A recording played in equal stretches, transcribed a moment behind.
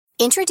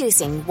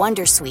Introducing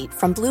Wondersuite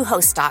from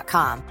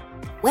Bluehost.com.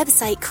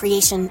 Website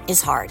creation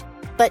is hard,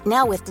 but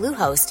now with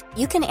Bluehost,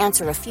 you can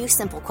answer a few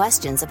simple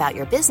questions about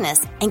your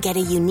business and get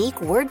a unique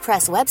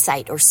WordPress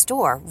website or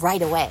store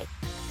right away.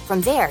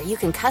 From there, you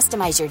can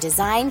customize your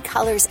design,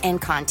 colors,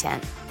 and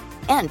content.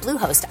 And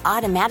Bluehost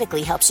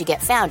automatically helps you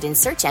get found in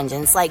search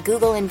engines like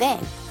Google and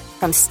Bing.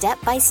 From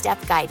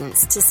step-by-step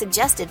guidance to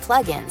suggested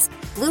plugins,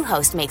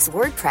 Bluehost makes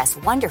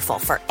WordPress wonderful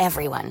for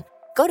everyone.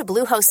 Go to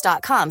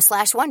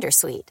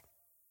bluehost.com/wondersuite.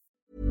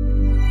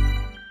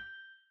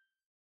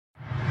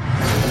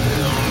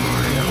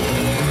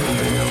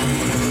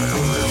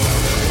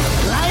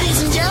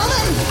 Ladies and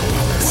gentlemen,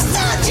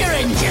 start your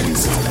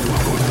engines.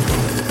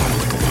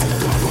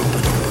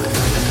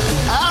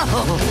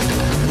 Oh,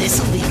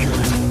 this'll be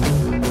good.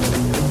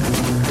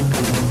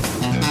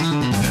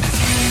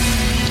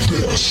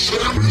 This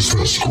is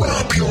the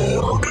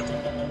Scrapyard.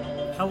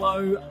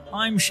 Hello,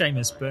 I'm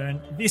Seamus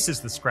Byrne. This is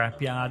the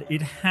Scrapyard.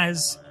 It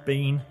has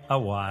been a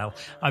while.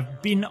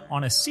 I've been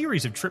on a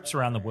series of trips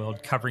around the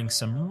world covering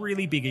some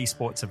really big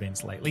esports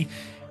events lately,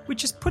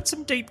 which has put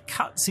some deep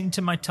cuts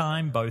into my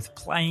time both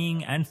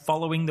playing and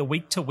following the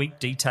week-to-week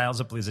details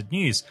of Blizzard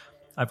news.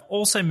 I've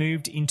also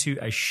moved into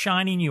a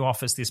shiny new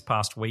office this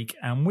past week,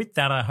 and with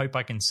that I hope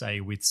I can say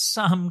with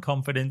some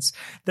confidence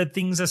that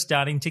things are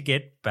starting to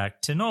get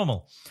back to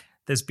normal.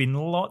 There's been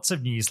lots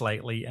of news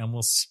lately, and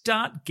we'll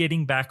start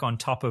getting back on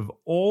top of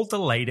all the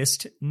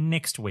latest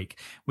next week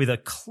with a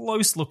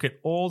close look at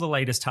all the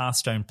latest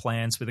Hearthstone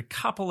plans with a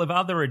couple of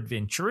other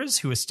adventurers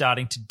who are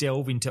starting to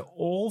delve into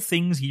all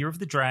things Year of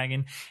the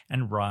Dragon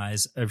and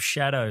Rise of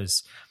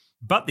Shadows.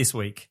 But this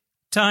week,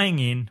 tying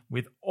in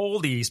with all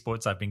the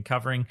esports I've been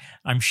covering,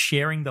 I'm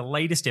sharing the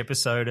latest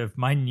episode of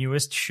my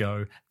newest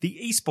show, The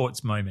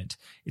Esports Moment.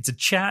 It's a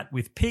chat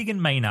with PiG and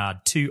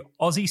Maynarde, two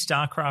Aussie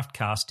Starcraft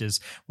casters,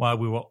 while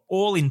we were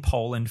all in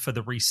Poland for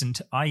the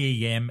recent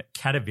IEM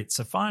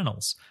Katowice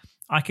finals.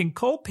 I can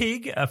call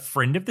PiG a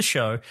friend of the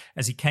show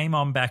as he came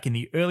on back in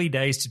the early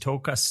days to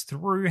talk us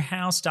through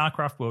how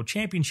Starcraft World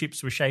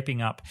Championships were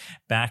shaping up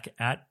back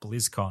at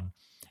BlizzCon.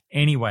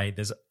 Anyway,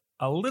 there's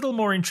a little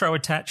more intro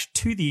attached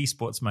to the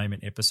Esports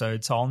Moment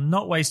episode, so I'll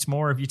not waste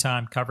more of your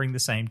time covering the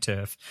same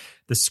turf.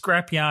 The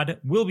Scrapyard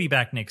will be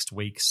back next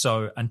week,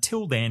 so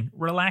until then,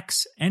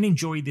 relax and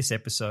enjoy this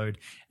episode.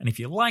 And if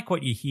you like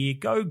what you hear,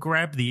 go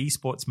grab the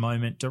Esports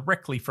Moment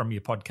directly from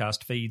your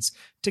podcast feeds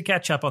to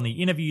catch up on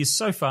the interviews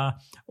so far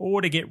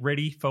or to get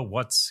ready for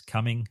what's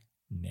coming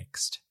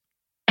next.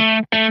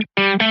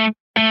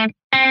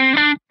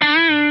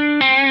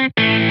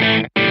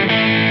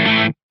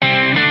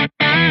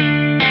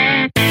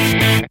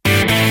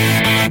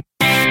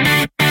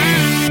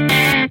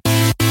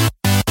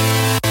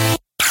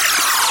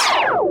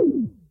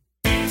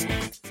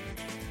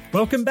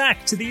 Welcome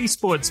back to the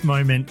Esports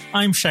Moment.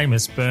 I'm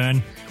Seamus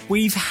Byrne.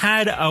 We've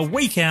had a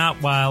week out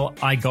while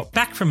I got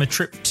back from a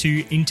trip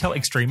to Intel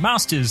Extreme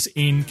Masters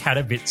in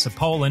Katowice,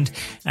 Poland,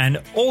 and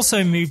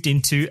also moved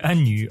into a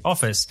new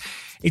office.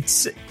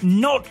 It's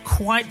not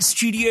quite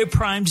studio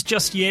primed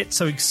just yet,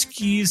 so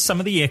excuse some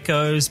of the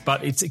echoes,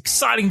 but it's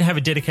exciting to have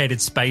a dedicated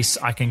space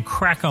I can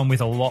crack on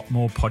with a lot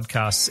more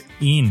podcasts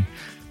in.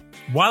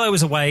 While I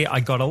was away,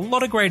 I got a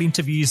lot of great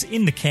interviews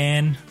in the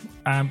can.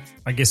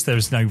 I guess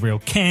there's no real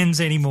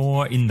cans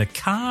anymore in the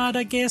card,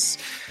 I guess.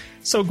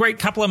 So a great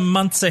couple of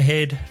months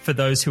ahead for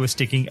those who are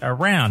sticking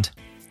around.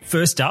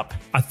 First up,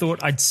 I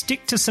thought I'd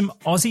stick to some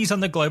Aussies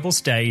on the global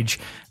stage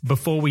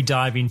before we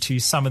dive into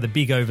some of the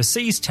big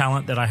overseas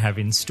talent that I have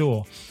in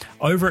store.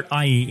 Over at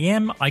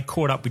IEM, I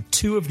caught up with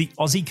two of the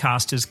Aussie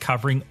casters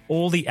covering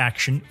all the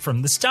action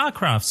from the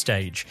Starcraft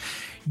stage.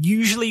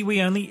 Usually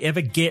we only ever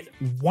get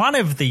one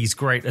of these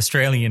great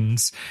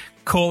Australians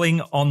calling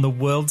on the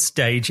world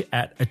stage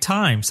at a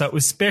time, so it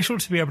was special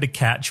to be able to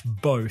catch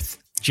both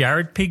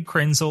Jared Pig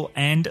Krenzel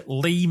and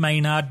Lee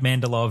Maynard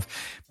Mandalov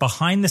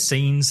behind the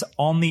scenes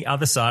on the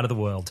other side of the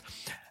world.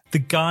 The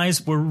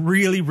guys were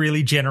really,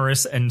 really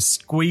generous and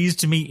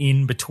squeezed me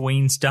in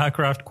between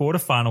StarCraft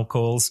quarterfinal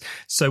calls,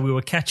 so we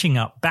were catching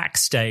up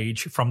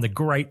backstage from the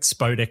great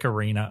Spodek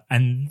Arena,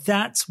 and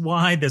that's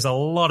why there's a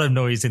lot of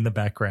noise in the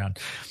background.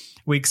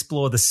 We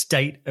explore the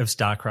state of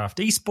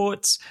StarCraft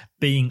esports,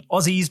 being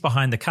Aussies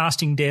behind the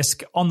casting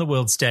desk on the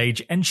world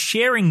stage and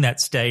sharing that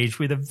stage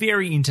with a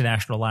very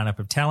international lineup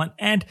of talent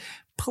and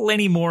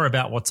plenty more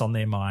about what's on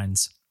their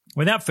minds.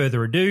 Without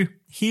further ado,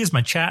 here's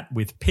my chat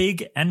with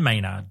Pig and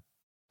Maynard.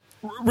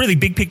 Really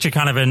big picture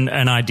kind of an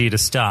idea to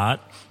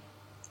start.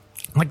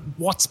 Like,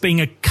 what's being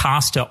a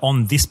caster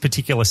on this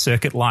particular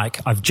circuit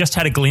like? I've just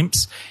had a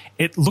glimpse.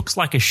 It looks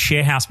like a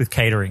share house with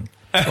catering.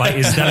 Like,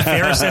 is that a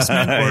fair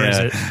assessment or is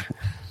it...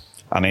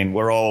 I mean,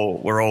 we're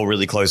all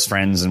really close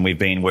friends, and we've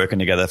been working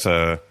together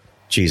for,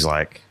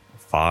 like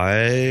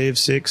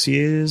 5-6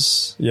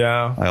 years.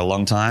 Yeah. Like a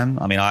long time.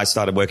 I mean, I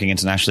started working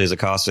internationally as a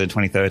caster in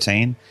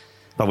 2013,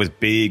 but with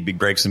big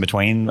breaks in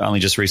between. Only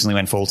just recently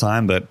went full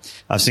time, but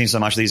I've seen so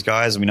much of these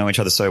guys and we know each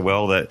other so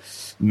well that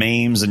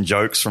memes and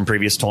jokes from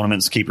previous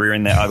tournaments keep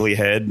rearing their ugly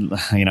head.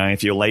 You know,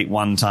 if you're late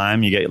one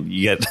time, you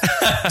get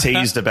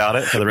teased about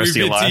it for the rest of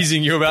your life. We've been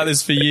teasing you about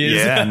this for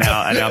years. Yeah, and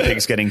now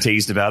Pig's getting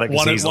teased about it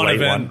because he's the late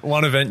one.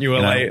 One event you were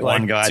late,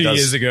 like 2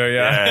 years ago.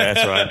 Yeah,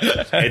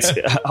 that's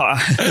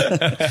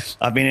right.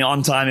 I've been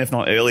on time, if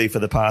not early, for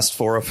the past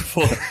for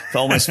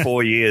almost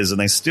 4 years, and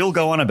they still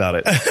go on about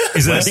it.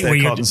 Is that the thing where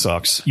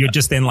you're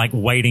just then like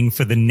waiting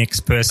for the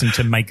next person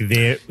to make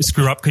their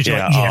screw up because you're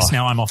like, yes,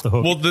 now I'm off the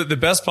hook. Well, the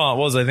best part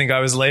was I think I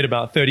was late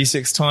about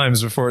 36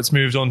 times before it's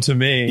moved on to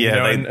me.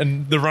 Yeah,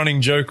 and the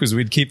running joke was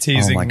we'd keep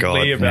teasing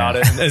Lee about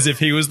it as if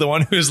he was the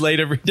one who was late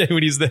every day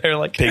when he's there.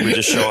 Like Pig would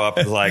just show up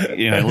like,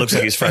 you know, it looks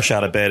like he's fresh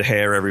out of bed,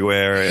 hair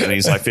everywhere, and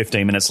he's like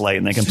 15 minutes late,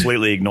 and they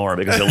completely ignore it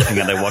because they're looking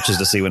at their watches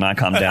to see when I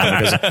come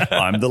down because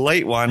I'm the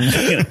late one.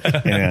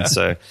 Yeah,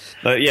 so,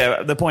 but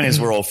yeah, the point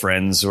is we're all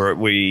friends.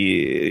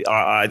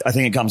 I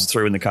think it comes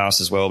through in the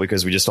cast as well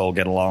because we just all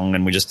get along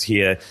and we just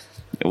hear.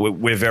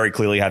 We're very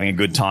clearly having a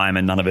good time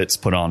and none of it's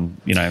put on,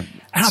 you know.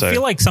 And I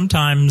feel like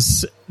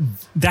sometimes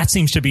that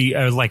seems to be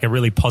like a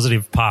really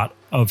positive part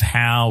of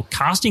how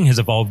casting has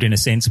evolved in a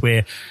sense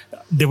where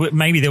there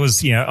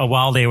was, you know, a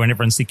while there when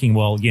everyone's thinking,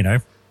 well, you know,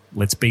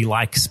 let's be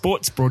like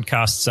sports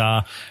broadcasts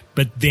are.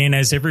 But then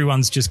as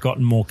everyone's just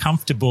gotten more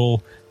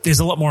comfortable,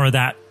 there's a lot more of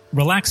that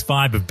relaxed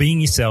vibe of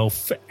being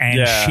yourself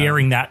and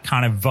sharing that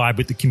kind of vibe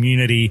with the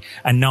community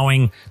and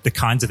knowing the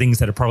kinds of things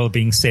that are probably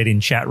being said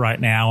in chat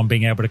right now and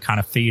being able to kind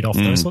of feed off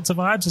those sorts of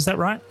vibes. Is that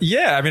right?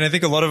 Yeah. I mean, I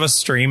think a lot of us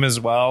stream as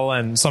well,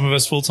 and some of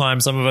us full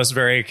time, some of us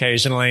very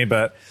occasionally,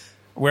 but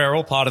we're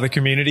all part of the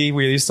community.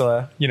 We used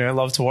to, you know,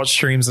 love to watch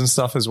streams and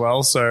stuff as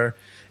well. So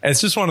it's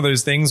just one of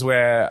those things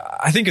where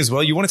I think as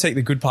well, you want to take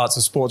the good parts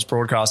of sports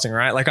broadcasting,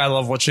 right? Like I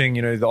love watching,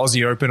 you know, the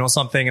Aussie Open or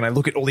something, and I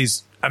look at all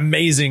these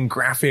amazing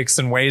graphics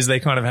and ways they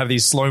kind of have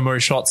these slow-mo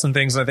shots and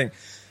things. And I think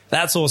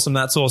that's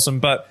awesome.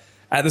 But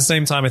at the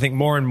same time, I think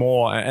more and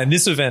more, and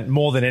this event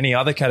more than any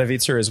other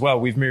Katowice as well,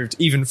 we've moved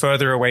even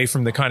further away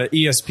from the kind of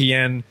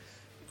ESPN,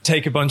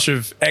 take a bunch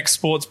of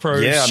ex-sports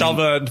pros, shove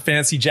a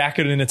fancy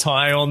jacket and a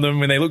tie on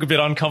them when they look a bit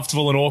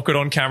uncomfortable and awkward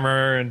on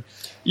camera. And,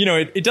 you know,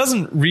 it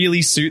doesn't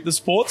really suit the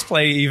sports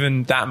play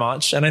even that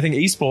much. And I think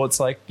esports,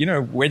 like, you know,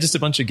 we're just a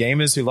bunch of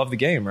gamers who love the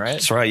game, right?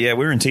 That's right. Yeah,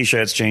 we're in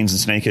T-shirts, jeans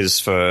and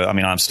sneakers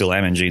I still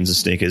am in jeans and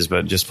sneakers,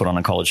 but just put on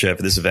a collared shirt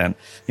for this event.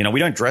 You know, we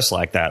don't dress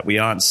like that. We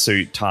aren't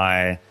suit,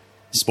 tie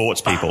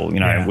sports people. You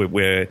know,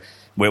 we're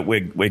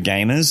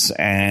gamers,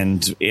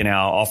 and in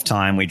our off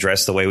time we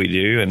dress the way we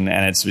do, and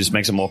it just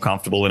makes it more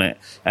comfortable in it.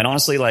 And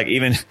honestly, like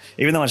even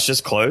though it's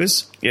just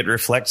clothes, it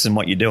reflects in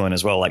what you're doing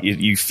as well. Like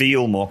you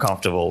feel more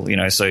comfortable, you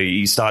know, so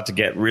you start to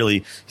get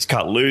really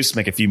cut loose,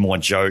 make a few more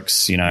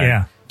jokes, you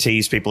know,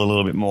 tease people a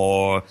little bit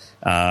more,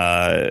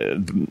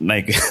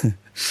 make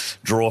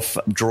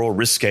draw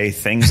risque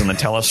things on the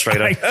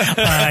telestrator.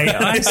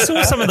 I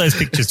saw some of those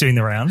pictures doing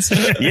the rounds.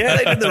 Yeah,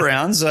 they did the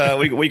rounds.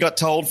 We got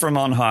told from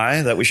on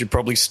high that we should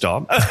probably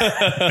stop. But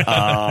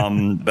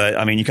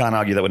I mean, you can't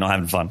argue that we're not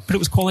having fun. But it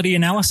was quality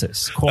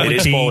analysis. It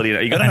is quality.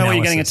 You got to know where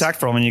you're getting attacked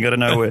from, and you got to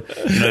know where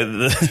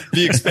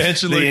the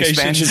expansion locations. The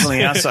expansions on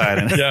the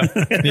outside.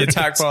 The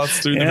attack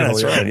paths through the middle.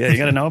 That's right. Yeah, you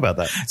got to know about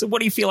that. So, what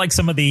do you feel like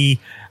some of the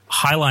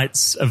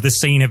highlights of the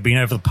scene have been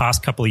over the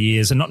past couple of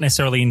years, and not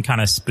necessarily in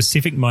kind of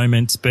specific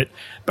moments, but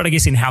I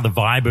guess in how the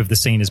vibe of the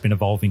scene has been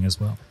evolving as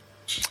well?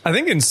 I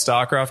think in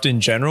Starcraft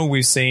in general,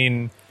 we've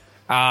seen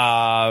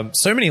so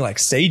many like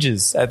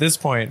stages at this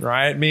point,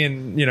 right? Me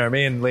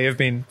and Lee have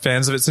been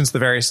fans of it since the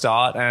very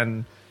start,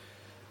 and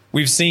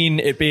we've seen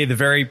it be the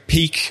very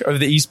peak of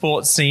the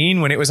esports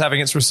scene when it was having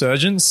its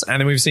resurgence,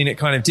 and then we've seen it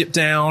kind of dip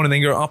down and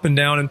then go up and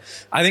down. And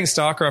I think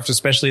Starcraft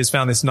especially has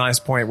found this nice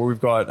point where we've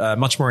got a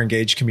much more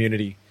engaged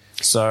community.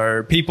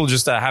 So people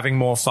just are having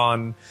more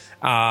fun.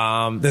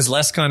 There's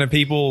less kind of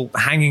people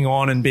hanging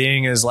on and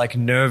being as like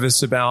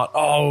nervous about,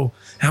 oh,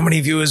 how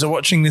many viewers are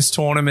watching this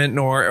tournament,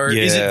 or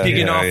is it big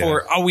enough,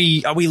 or are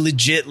we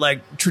legit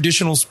like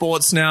traditional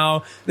sports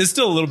now? There's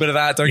still a little bit of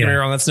that. Don't get me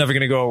wrong, that's never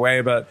going to go away.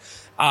 But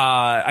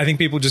I think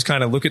people just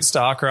kind of look at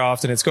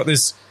Starcraft, and it's got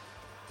this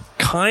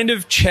kind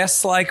of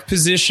chess-like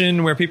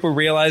position where people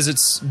realize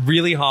it's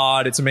really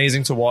hard. It's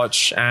amazing to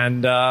watch,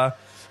 and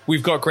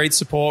we've got great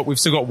support. We've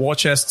still got war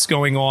chests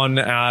going on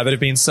that have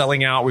been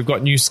selling out. We've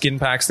got new skin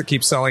packs that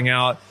keep selling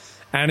out.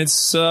 And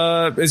it's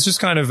just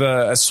kind of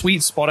a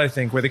sweet spot, I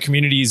think, where the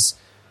community's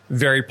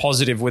very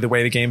positive with the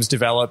way the game's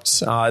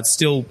developed. It's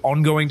still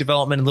ongoing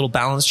development and little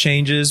balance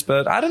changes.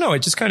 But I don't know.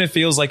 It just kind of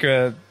feels like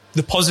the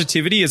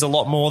positivity is a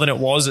lot more than it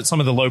was at some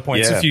of the low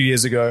points a few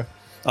years ago.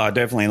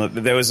 Definitely. Look,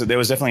 there was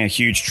definitely a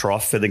huge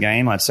trough for the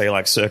game. I'd say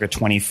like circa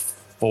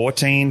 2014,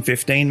 2014,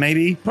 15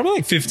 maybe. Probably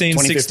like 15,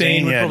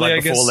 16. Yeah, probably,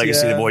 like before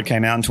Legacy of the Void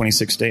came out in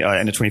 2016,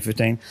 end of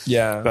 2015.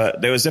 Yeah.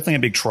 But there was definitely a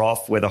big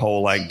trough where the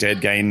whole like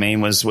dead game meme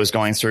was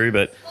going through,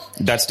 but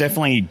that's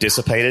definitely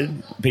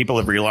dissipated. People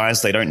have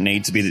realized it doesn't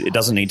need to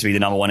be the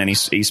number one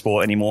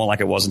esport anymore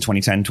like it was in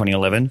 2010,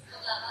 2011.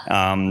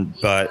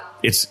 But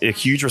it's a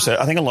huge research.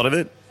 I think a lot of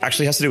it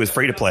actually has to do with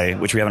free to play,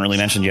 which we haven't really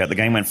mentioned yet. The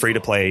game went free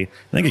to play,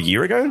 I think a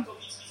year ago.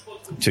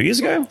 2 years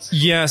ago?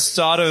 Yeah,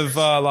 start of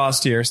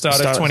last year. Start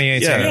of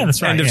 2018. Yeah,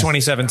 that's right. End of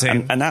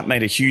 2017. And that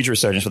made a huge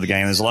resurgence for the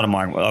game. There's a lot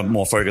of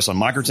more focus on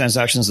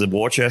microtransactions. The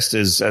war chest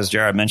is, as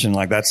Jared mentioned,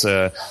 like that's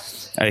a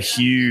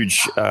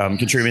huge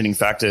contributing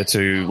factor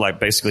to like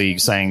basically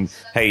saying,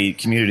 hey,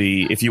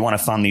 community, if you want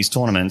to fund these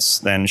tournaments,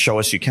 then show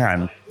us you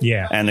can.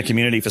 Yeah. And the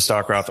community for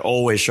StarCraft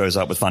always shows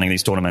up with funding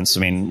these tournaments. I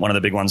mean, one of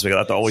the big ones we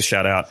have to always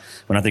shout out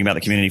when I think about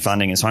the community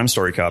funding is Home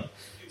Story Cup,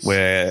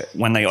 where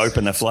when they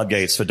open the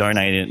floodgates for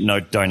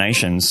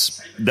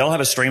donations, they'll have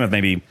a stream of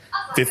maybe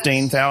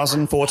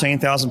 15,000,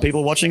 14,000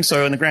 people watching.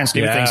 So in the grand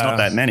scheme of things, not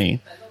that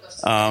many.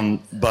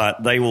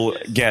 But they will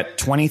get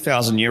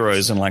 20,000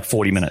 euros in like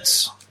 40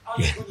 minutes.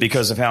 Yeah.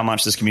 Because of how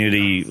much this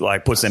community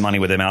like puts their money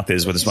where their mouth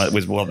is with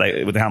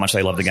how much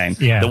they love the game.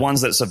 Yeah. The ones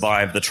that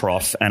survive the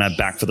trough and are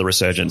back for the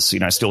resurgence,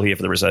 still here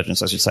for the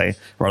resurgence, I should say,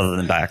 rather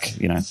than back,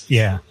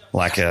 Yeah.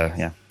 Like,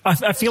 yeah.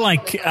 I feel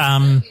like,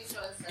 on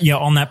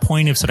that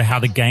point of sort of how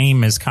the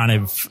game has kind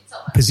of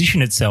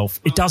positioned itself,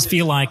 it does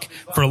feel like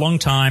for a long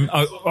time,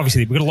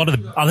 obviously we've got a lot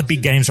of the other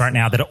big games right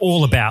now that are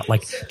all about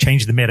like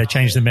change the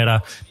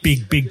meta,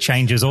 big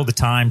changes all the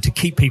time to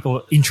keep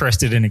people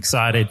interested and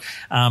excited.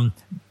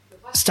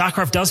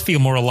 StarCraft does feel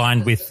more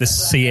aligned with the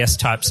CS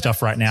type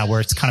stuff right now, where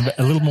it's kind of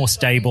a little more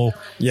stable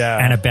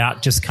and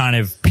about just kind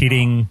of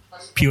pitting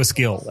pure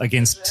skill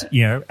against,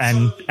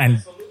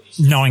 and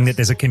knowing that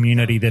there's a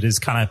community that is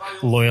kind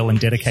of loyal and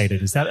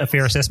dedicated. Is that a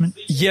fair assessment?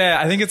 Yeah,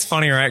 I think it's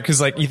funny, right?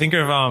 Because like you think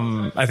of,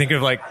 I think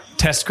of like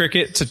Test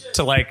cricket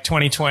to like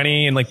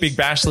 2020 and like Big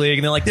Bash League,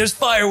 and they're like, there's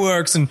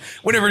fireworks, and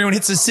whenever anyone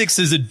hits a six,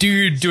 there's a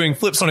dude doing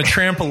flips on a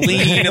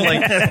trampoline, and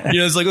like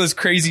there's like all this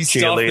crazy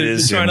stuff that they're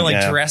trying to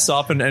like dress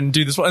up and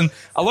do this. And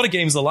a lot of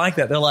games are like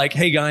that. They're like,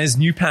 hey guys,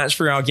 new patch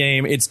for our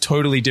game. It's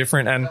totally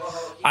different, and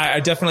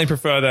I definitely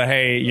prefer the,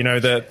 hey,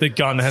 the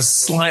gun has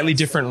slightly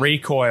different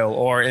recoil,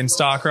 or in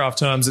StarCraft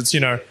terms, it's,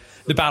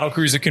 the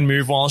battlecruiser can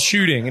move while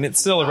shooting, and it's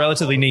still a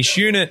relatively niche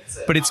unit,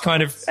 but it's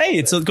kind of, hey,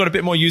 it's got a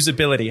bit more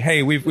usability.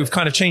 Hey, we've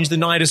kind of changed the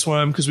Nidus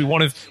Worm because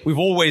we've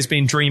always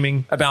been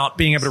dreaming about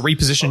being able to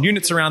reposition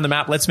units around the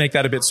map. Let's make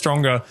that a bit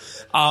stronger.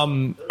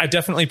 I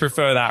definitely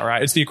prefer that,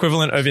 right? It's the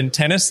equivalent of in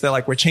tennis. They're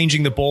like, we're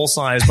changing the ball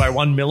size by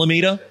 1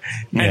 millimeter.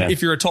 And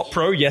if you're a top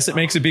pro, yes, it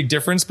makes a big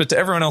difference, but to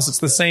everyone else, it's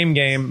the same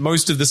game.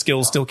 Most of the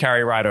skills still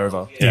carry right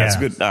over. Yeah, it's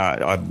good.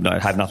 I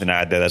have nothing to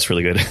add there. That's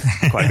really good.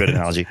 Quite a good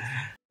analogy.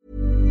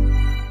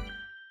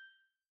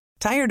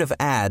 Tired of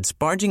ads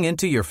barging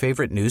into your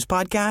favorite news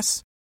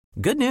podcasts?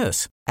 Good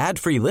news.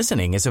 Ad-free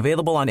listening is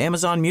available on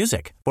Amazon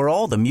Music for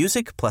all the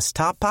music plus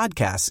top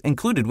podcasts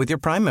included with your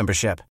Prime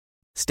membership.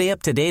 Stay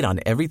up to date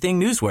on everything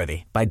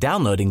newsworthy by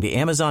downloading the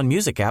Amazon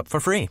Music app for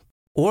free,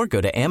 or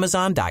go to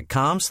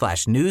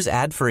amazon.com/news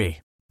ad free.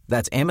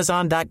 That's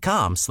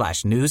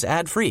amazon.com/news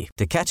ad free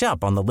to catch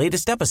up on the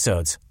latest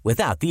episodes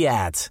without the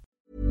ads.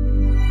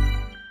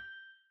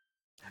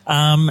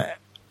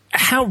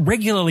 How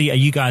regularly are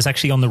you guys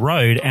actually on the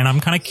road? And I'm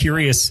kind of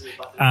curious,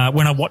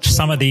 when I watch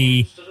some of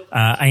the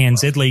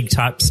ANZ League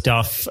type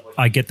stuff,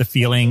 I get the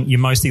feeling you're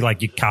mostly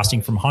like you're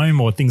casting from home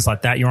or things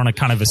like that. You're on a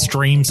kind of a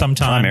stream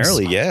sometimes.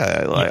 Primarily,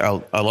 yeah. Like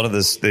a lot of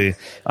this, there's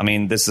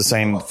the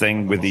same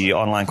thing with the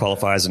online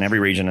qualifiers in every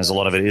region, as a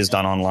lot of it is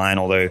done online.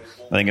 Although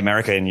I think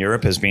America and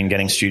Europe has been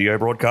getting studio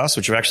broadcasts,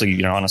 which have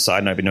actually, on a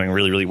side note, been doing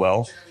really, really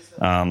well.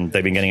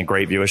 They've been getting a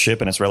great viewership,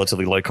 and it's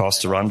relatively low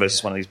cost to run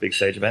versus one of these big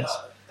stage events.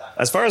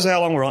 As far as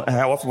how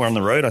often we're on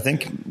the road, I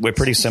think we're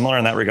pretty similar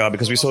in that regard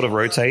because we sort of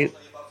rotate.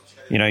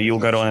 You'll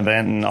go to an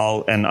event and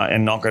I'll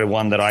not go to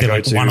one that I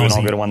go to, and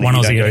I'll go to one that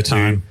you don't go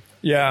to.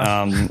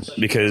 Yeah.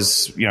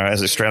 Because,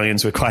 as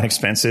Australians, we're quite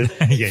expensive,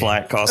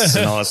 flight costs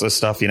and all that sort of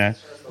stuff,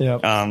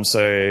 Yeah.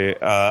 So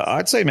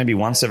I'd say maybe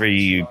once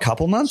every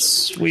couple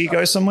months we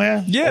go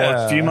somewhere.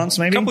 Yeah. Or a few months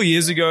maybe. A couple of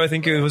years ago, I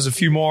think it was a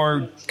few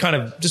more kind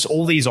of just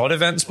all these odd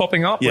events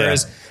popping up. Yeah.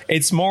 Whereas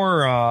it's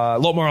more, a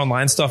lot more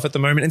online stuff at the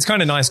moment. It's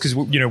kind of nice because,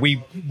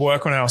 we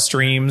work on our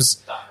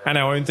streams and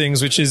our own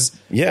things, which is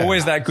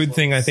always that good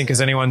thing, I think,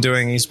 as anyone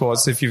doing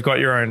esports. If you've got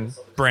your own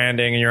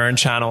branding and your own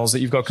channels that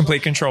you've got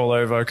complete control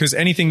over, because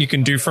anything you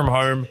can do from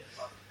home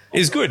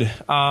is good.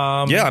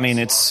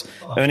 It's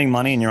earning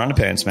money in your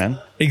underpants, man.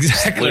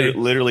 Exactly.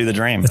 Literally the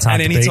dream. And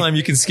anytime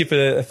you can skip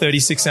a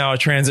 36-hour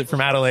transit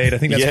from Adelaide, I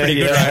think that's pretty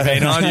good, right,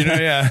 Maynard?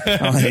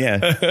 Oh,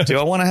 yeah. Do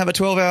I want to have a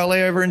 12-hour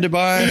layover in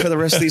Dubai for the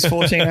rest of these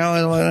 14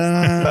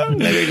 hours?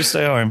 Maybe just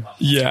stay home.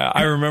 Yeah,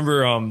 I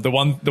remember the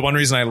one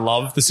reason I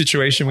love the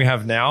situation we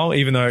have now,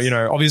 even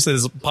though, obviously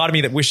there's a part of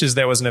me that wishes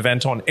there was an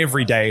event on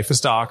every day for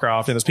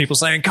StarCraft, and there's people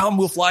saying, come,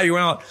 we'll fly you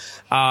out.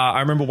 I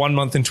remember one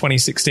month in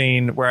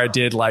 2016 where I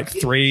did like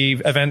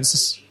 4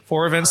 events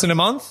in a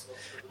month.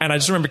 And I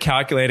just remember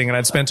calculating, and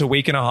I'd spent a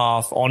week and a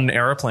half on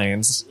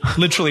airplanes,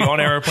 literally on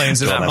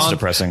airplanes in that month. That's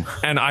depressing.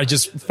 And I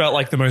just felt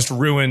like the most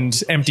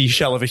ruined, empty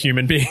shell of a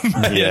human being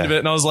by the end of it.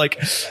 And I was like,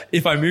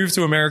 if I move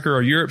to America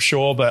or Europe,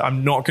 sure, but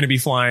I'm not going to be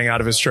flying out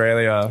of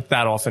Australia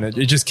that often.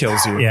 It just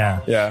kills you.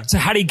 Yeah. So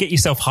how do you get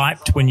yourself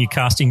hyped when you're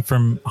casting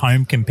from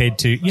home compared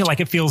to, like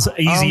it feels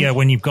easier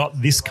when you've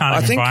got this kind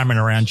of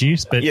environment around you?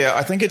 But yeah,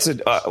 I think it's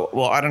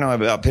well, I don't know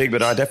about PiG,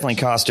 but I definitely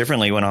cast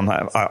differently when I'm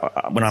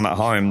at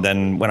home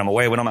than when I'm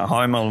away. When I'm at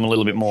home, I'm a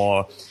little bit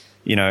more,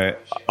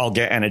 I'll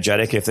get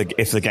energetic if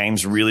the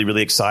game's really,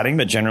 really exciting,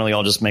 but generally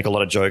I'll just make a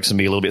lot of jokes and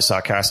be a little bit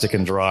sarcastic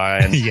and dry.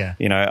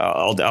 And,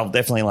 I'll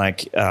definitely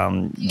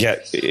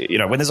get,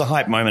 when there's a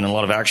hype moment and a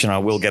lot of action, I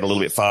will get a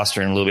little bit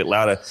faster and a little bit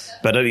louder.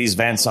 But at these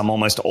events, I'm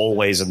almost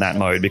always in that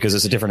mode because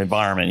it's a different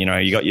environment.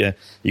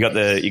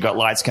 You got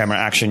lights, camera,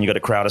 action, you got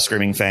a crowd of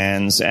screaming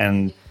fans,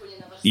 and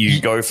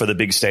you go for the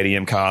big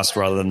stadium cast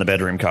rather than the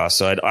bedroom cast.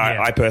 So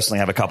I personally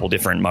have a couple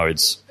different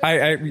modes.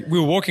 We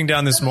were walking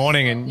down this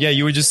morning, and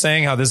you were just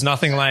saying how there's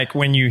nothing like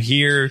when you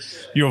hear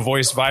your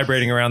voice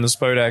vibrating around the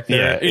spodek.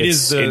 It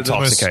is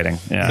intoxicating.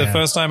 The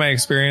first time I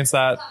experienced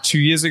that 2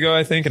 years ago,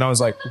 I think, and I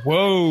was like,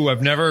 whoa,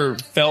 I've never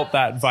felt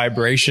that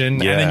vibration.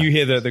 And then you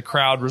hear the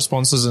crowd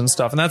responses and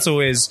stuff, and that's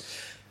always...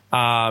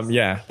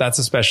 that's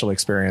a special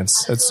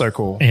experience. It's so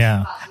cool.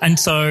 Yeah. And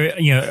so,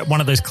 one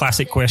of those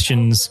classic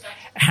questions,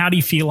 how do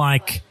you feel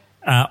like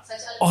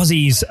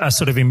Aussies are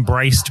sort of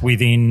embraced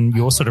within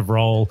your sort of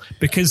role?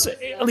 Because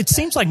it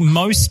seems like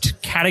most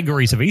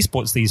categories of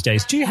esports these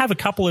days, do you have a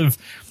couple of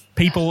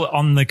people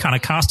on the kind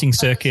of casting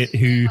circuit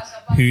who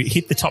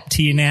hit the top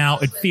tier now?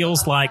 It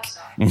feels like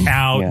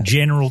our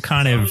general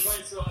kind of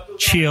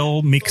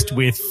chill mixed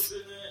with,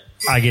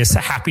 I guess,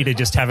 happy to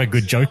just have a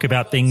good joke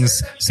about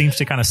things seems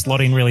to kind of slot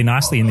in really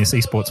nicely in this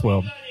esports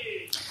world.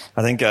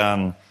 I think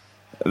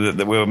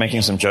we were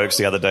making some jokes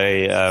the other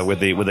day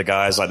with the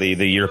guys, like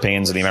the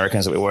Europeans and the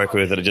Americans that we work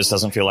with, that it just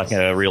doesn't feel like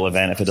a real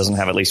event if it doesn't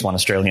have at least one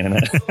Australian in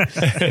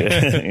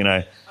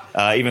it.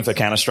 Even for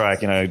Counter-Strike,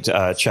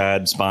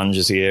 Chad Sponge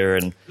is here,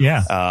 and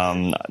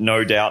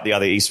no doubt the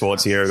other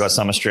esports here have got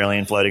some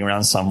Australian floating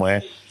around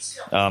somewhere.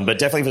 But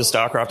definitely for the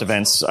Starcraft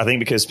events, I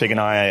think because Pig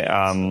and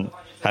I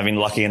have been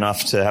lucky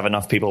enough to have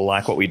enough people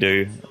like what we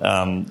do,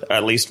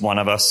 at least one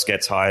of us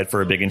gets hired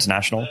for a big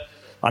international.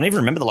 I don't even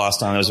remember the last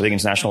time there was a big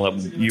international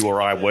that you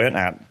or I weren't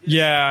at.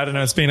 Yeah, I don't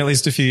know. It's been at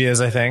least a few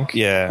years, I think.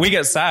 Yeah. We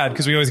get sad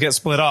because we always get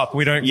split up.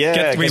 We don't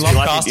we love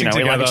casting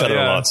together. We like each other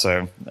a lot,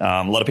 so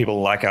a lot of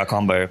people like our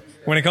combo.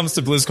 When it comes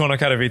to BlizzCon or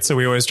Katowice,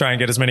 we always try and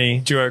get as many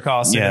duo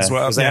casts in as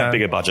well. Because they have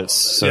bigger budgets,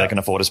 so they can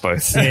afford us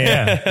both.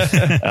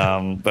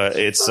 Yeah. But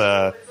it's,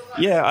 we're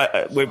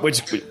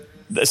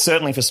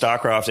certainly for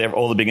StarCraft,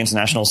 all the big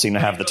internationals seem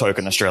to have the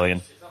token Australian.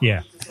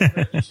 Yeah.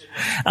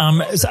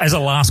 As a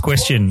last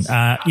question,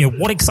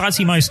 what excites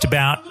you most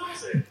about,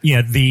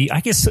 the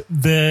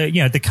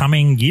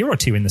coming year or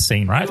two in the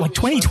scene, right? Like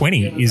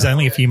 2020 is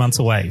only a few months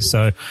away.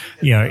 So,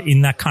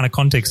 in that kind of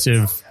context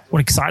of what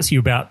excites you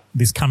about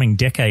this coming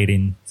decade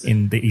in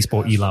the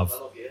esport you love?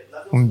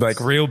 Like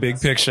real big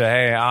picture,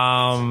 hey.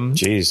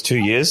 Geez, 2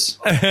 years?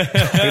 who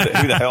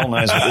the hell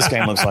knows what this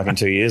game looks like in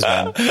 2 years,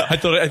 man? I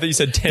thought you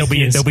said 10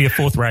 years. There'll be a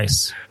fourth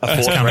race.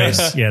 A fourth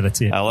race? Yeah,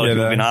 that's it. A lot of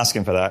people have been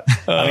asking for that.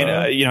 I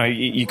mean,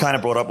 you kind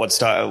of brought up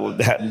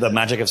the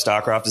magic of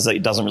StarCraft is that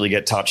it doesn't really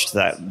get touched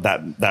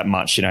that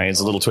much. It's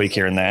a little tweak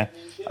here and there.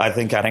 I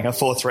think adding a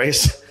fourth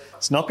race,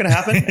 it's not going to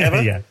happen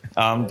ever.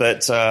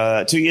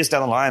 But 2 years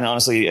down the line,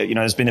 honestly,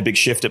 there's been a big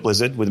shift at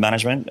Blizzard with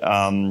management,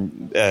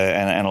 and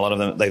a lot of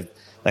them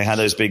they had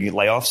those big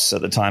layoffs at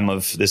the time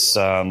of this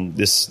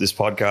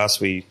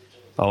podcast.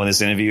 In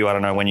this interview, I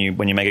don't know when you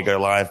make it go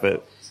live,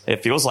 but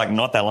it feels like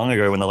not that long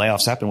ago when the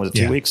layoffs happened. Was it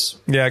 2 weeks?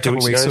 Yeah, a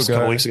couple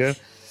weeks ago.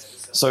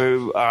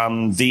 So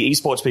the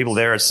esports people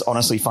there, it's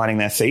honestly finding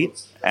their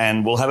feet,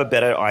 and we'll have a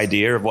better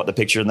idea of what the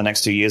picture in the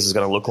next 2 years is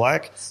going to look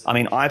like. I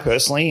mean, I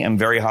personally am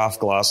very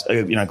glass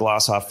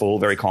half full,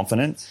 very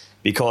confident,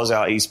 because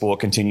our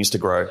esport continues to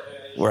grow.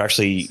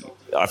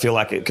 I feel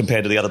like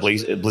compared to the other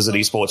Blizzard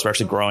esports, we're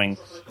actually growing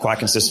quite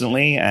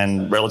consistently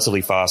and relatively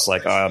fast.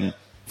 Like,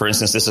 for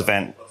instance, this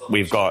event,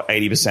 we've got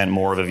 80%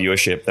 more of a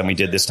viewership than we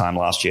did this time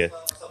last year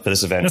for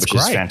this event, which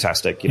is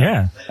fantastic.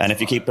 Yeah. And if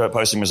you keep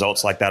posting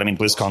results like that, I mean,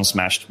 BlizzCon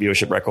smashed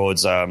viewership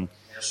records.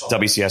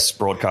 WCS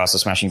broadcasts are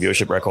smashing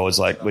viewership records.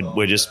 Like,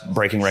 we're just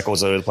breaking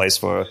records all over the place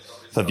for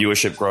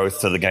viewership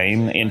growth for the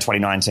game in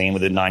 2019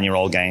 with a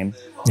 9-year-old game.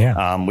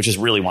 Yeah. Which is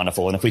really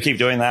wonderful. And if we keep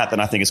doing that, then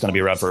I think it's going to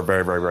be around for a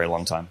very, very, very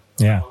long time.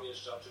 Yeah.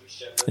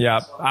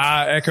 Yeah,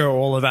 I echo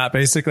all of that.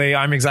 Basically,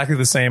 I'm exactly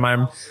the same.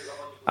 I'm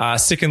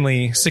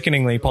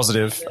sickeningly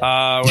positive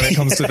when it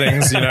comes to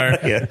things.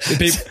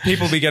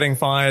 People be getting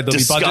fired, there'll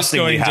be budgets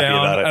going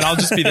down, and I'll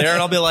just be there,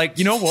 and I'll be like,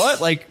 you know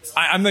what? Like,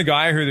 I'm the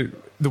guy who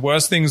the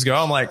worst things go,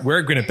 I'm like,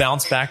 we're going to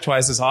bounce back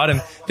twice as hard,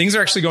 and things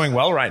are actually going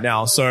well right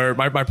now. So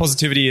my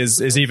positivity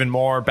is even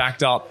more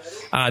backed up,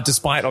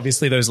 despite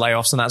obviously those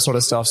layoffs and that sort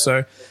of stuff.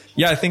 So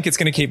yeah, I think it's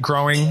going to keep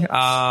growing.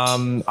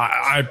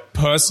 I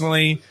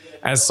personally,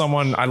 as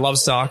someone, I love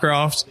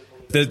StarCraft,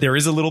 there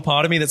is a little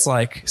part of me that's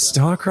like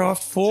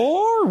StarCraft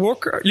 4,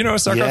 Warcraft,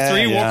 StarCraft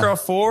 3,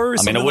 Warcraft 4,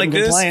 something I wouldn't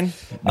like complain.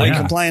 this. I wouldn't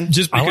complain.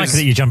 Just because, I like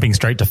that you're jumping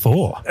straight to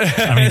 4.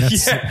 I mean,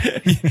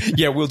 that's,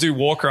 yeah, we'll do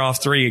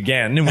Warcraft 3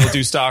 again, and we'll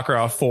do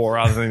StarCraft 4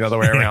 rather than the other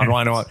way around.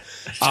 Why not?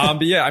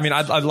 But yeah, I mean,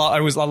 I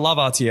love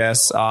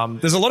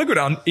RTS. There's a lot of good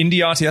indie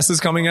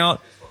RTSs coming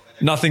out.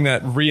 Nothing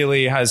that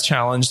really has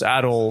challenged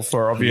at all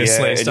for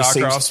obviously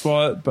StarCraft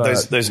spot.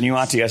 But those new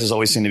RTSs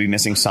always seem to be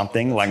missing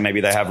something. Like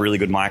maybe they have really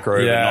good micro,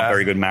 but not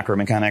very good macro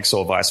mechanics,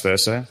 or vice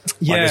versa.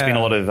 Yeah. Like there's been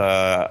a lot of,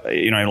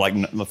 like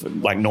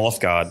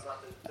Northgard.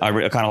 I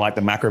kind of like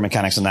the macro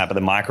mechanics in that, but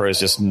the micro is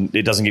just,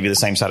 it doesn't give you the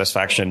same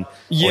satisfaction.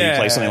 Yeah. Or you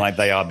play something like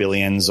They Are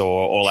Billions,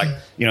 or like,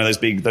 those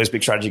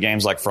big strategy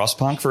games like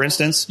Frostpunk, for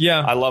instance. Yeah.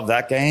 I love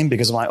that game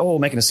because I'm like,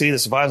 making a city that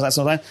survives and that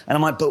sort of thing. And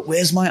I'm like, but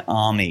where's my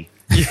army?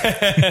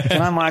 Yeah.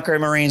 Can I micro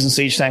Marines and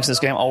siege tanks in this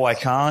game? Oh, I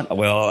can't?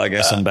 Well, I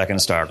guess I'm back in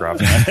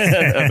StarCraft.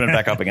 I've been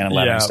back up again in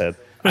ladder instead.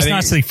 it's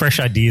nice to see fresh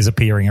ideas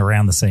appearing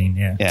around the scene.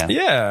 Yeah.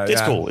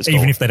 It's cool. It's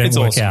Even cool. if they don't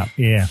work out.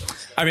 Yeah.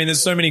 I mean,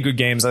 there's so many good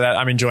games that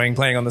I'm enjoying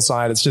playing on the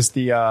side. It's just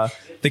the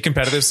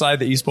competitive side,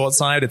 the esports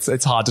side.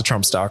 It's hard to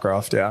trump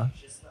StarCraft. Yeah.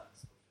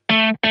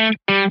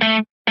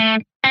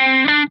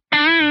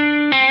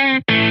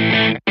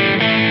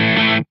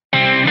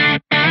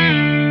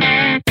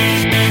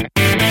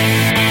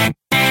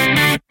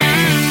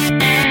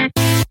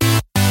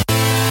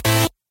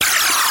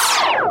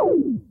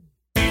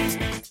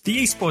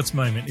 The Esports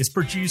Moment is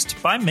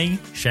produced by me,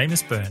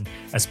 Seamus Byrne,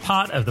 as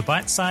part of the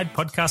Biteside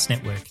Podcast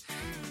Network.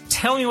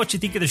 Tell me what you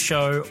think of the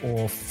show,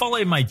 or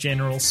follow my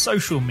general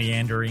social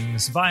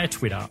meanderings via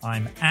Twitter.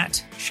 I'm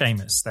at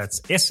Seamus.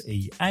 That's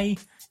SEAMUS.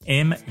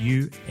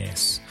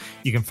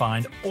 You can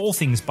find all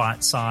things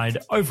Biteside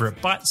over at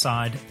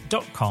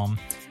biteside.com.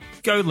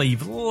 Go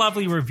leave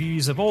lovely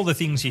reviews of all the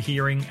things you're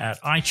hearing at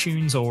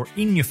iTunes or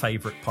in your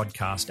favourite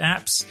podcast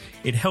apps.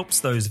 It helps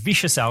those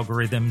vicious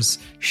algorithms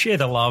share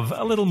the love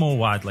a little more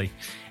widely.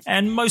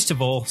 And most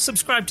of all,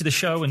 subscribe to the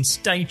show and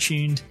stay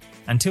tuned.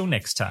 Until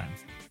next time.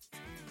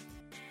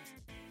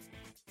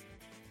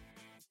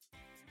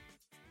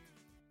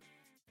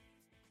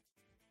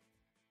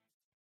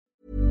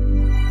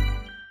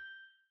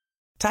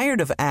 Tired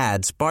of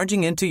ads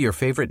barging into your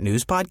favorite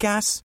news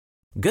podcasts?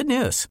 Good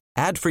news.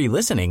 Ad-free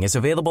listening is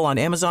available on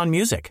Amazon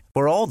Music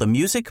for all the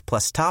music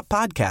plus top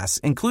podcasts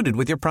included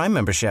with your Prime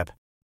membership.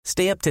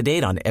 Stay up to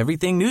date on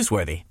everything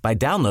newsworthy by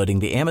downloading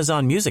the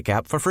Amazon Music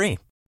app for free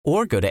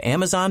or go to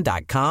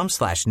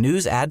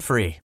amazon.com/news ad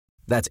free.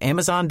 That's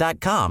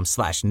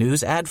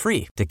amazon.com/news ad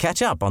free to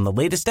catch up on the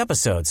latest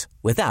episodes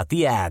without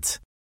the ads.